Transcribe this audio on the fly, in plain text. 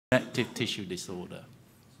connective tissue disorder?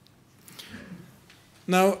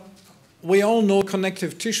 Now, we all know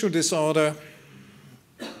connective tissue disorder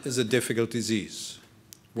is a difficult disease,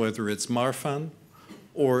 whether it's Marfan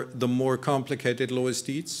or the more complicated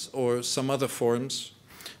Loeys-Dietz or some other forms.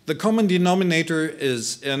 The common denominator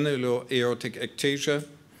is annular aortic ectasia,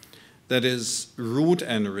 that is root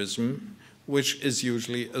aneurysm, which is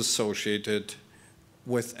usually associated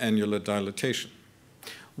with annular dilatation.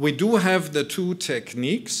 We do have the two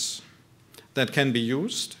techniques that can be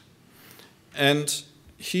used, and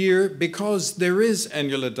here, because there is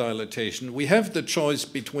annular dilatation, we have the choice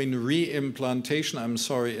between reimplantation. I'm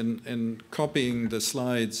sorry, in copying the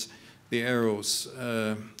slides, the arrows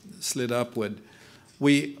slid upward.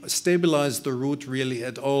 We stabilize the root really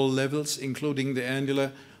at all levels, including the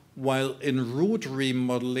annular, while in root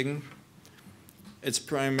remodeling, it's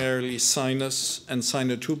primarily sinus and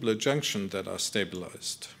sinotubular junction that are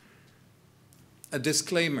stabilized. A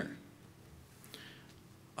disclaimer,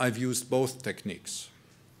 I've used both techniques,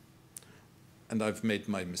 and I've made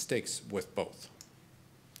my mistakes with both.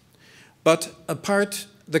 But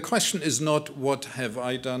the question is not what have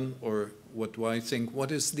I done or what do I think,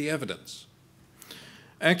 what is the evidence?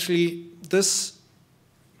 Actually, this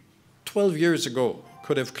 12 years ago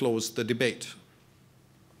could have closed the debate.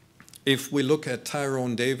 If we look at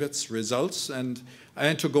Tyrone David's results, and I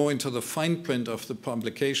had to go into the fine print of the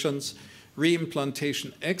publications,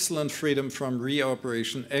 reimplantation, excellent freedom from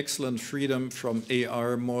reoperation, excellent freedom from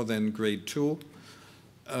AR more than grade 2.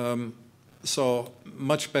 So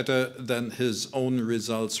much better than his own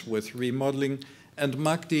results with remodeling. And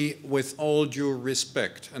Magdi, with all due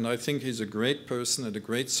respect, and I think he's a great person and a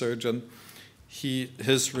great surgeon,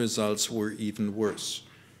 his results were even worse.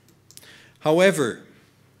 However,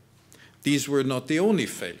 these were not the only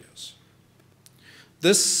failures.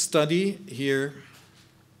 This study here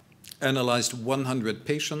analyzed 100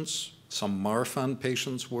 patients. Some Marfan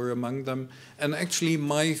patients were among them. And actually,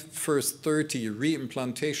 my first 30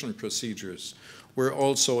 reimplantation procedures were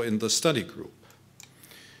also in the study group.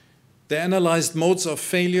 They analyzed modes of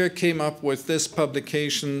failure, came up with this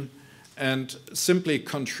publication, and simply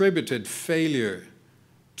contributed failure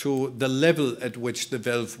to the level at which the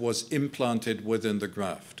valve was implanted within the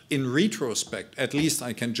graft. In retrospect, at least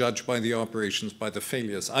I can judge by the operations, by the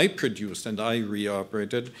failures I produced and I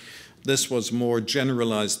reoperated, this was more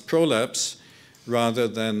generalized prolapse rather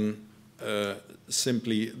than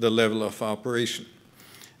simply the level of operation.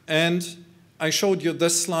 And I showed you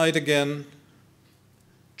this slide again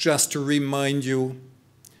just to remind you,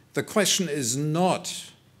 the question is not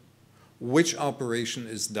which operation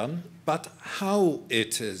is done, but how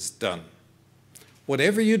it is done.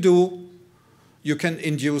 Whatever you do, you can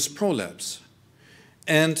induce prolapse.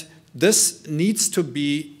 And this needs to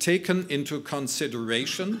be taken into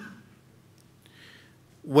consideration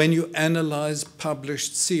when you analyze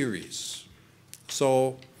published series.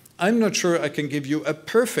 So I'm not sure I can give you a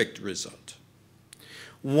perfect result.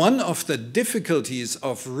 One of the difficulties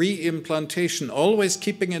of reimplantation, always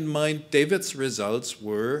keeping in mind David's results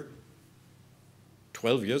were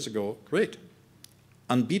 12 years ago, great,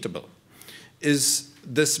 unbeatable, is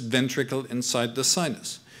this ventricle inside the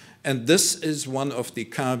sinus. And this is one of the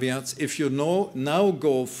caveats. If you now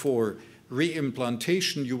go for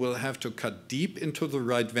reimplantation, you will have to cut deep into the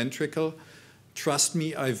right ventricle. Trust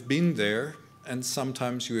me, I've been there, and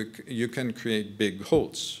sometimes you can create big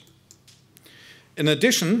holes. In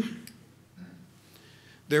addition,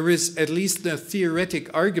 there is at least the theoretic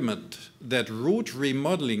argument that root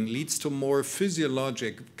remodeling leads to more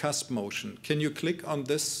physiologic cusp motion. Can you click on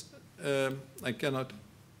this? I cannot.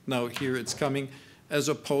 Now here it's coming, as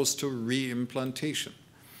opposed to reimplantation.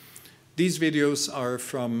 These videos are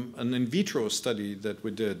from an in vitro study that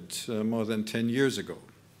we did more than 10 years ago.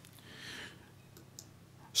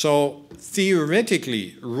 So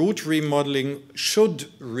theoretically, root remodeling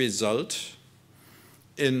should result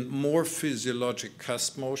in more physiologic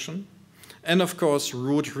cusp motion. And of course,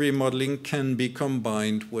 root remodeling can be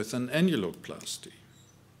combined with an annuloplasty.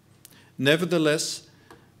 Nevertheless,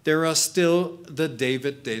 there are still the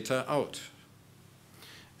David data out.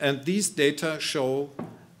 And these data show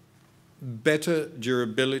better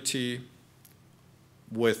durability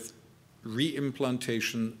with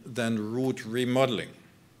reimplantation than root remodeling.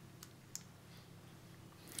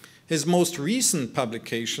 His most recent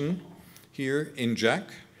publication here in JACC,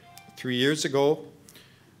 3 years ago,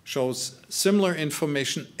 shows similar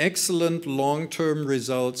information, excellent long-term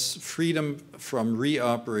results, freedom from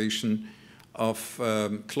reoperation of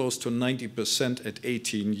close to 90% at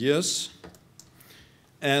 18 years.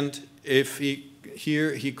 And if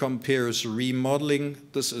here he compares remodeling,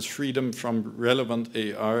 this is freedom from relevant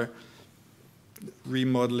AR,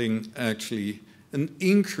 remodeling actually an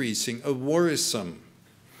increasing, a worrisome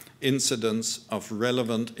incidence of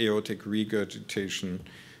relevant aortic regurgitation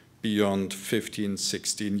beyond 15,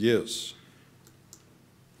 16 years.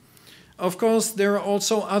 Of course, there are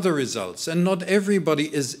also other results, and not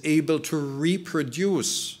everybody is able to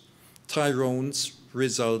reproduce Tyrone's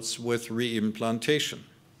results with reimplantation.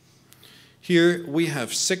 Here we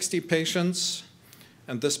have 60 patients,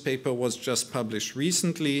 and this paper was just published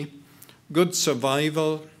recently, good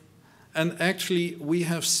survival, and actually we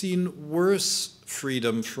have seen worse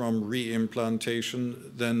freedom from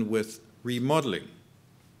reimplantation than with remodeling.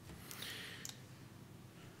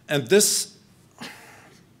 And this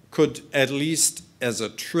could, at least as a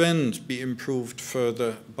trend, be improved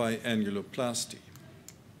further by annuloplasty.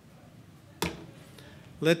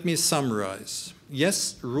 Let me summarize.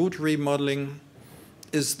 Yes, root remodeling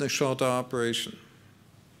is the shorter operation.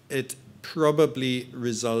 It probably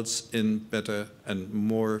results in better and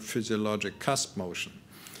more physiologic cusp motion.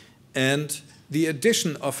 And the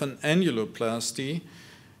addition of an annuloplasty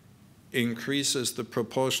increases the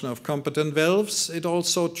proportion of competent valves. It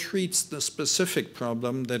also treats the specific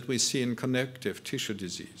problem that we see in connective tissue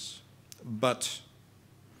disease. But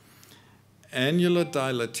annular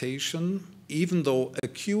dilatation, even though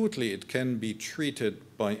acutely it can be treated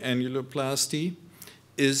by annuloplasty,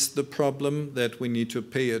 is the problem that we need to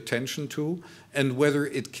pay attention to, and whether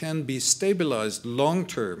it can be stabilized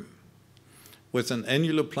long-term with an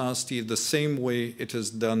annuloplasty the same way it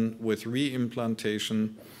is done with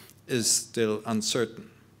reimplantation is still uncertain.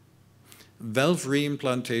 Valve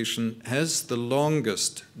reimplantation has the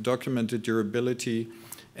longest documented durability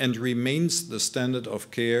and remains the standard of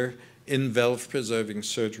care in valve-preserving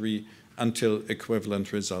surgery until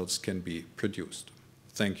equivalent results can be produced.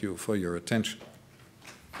 Thank you for your attention.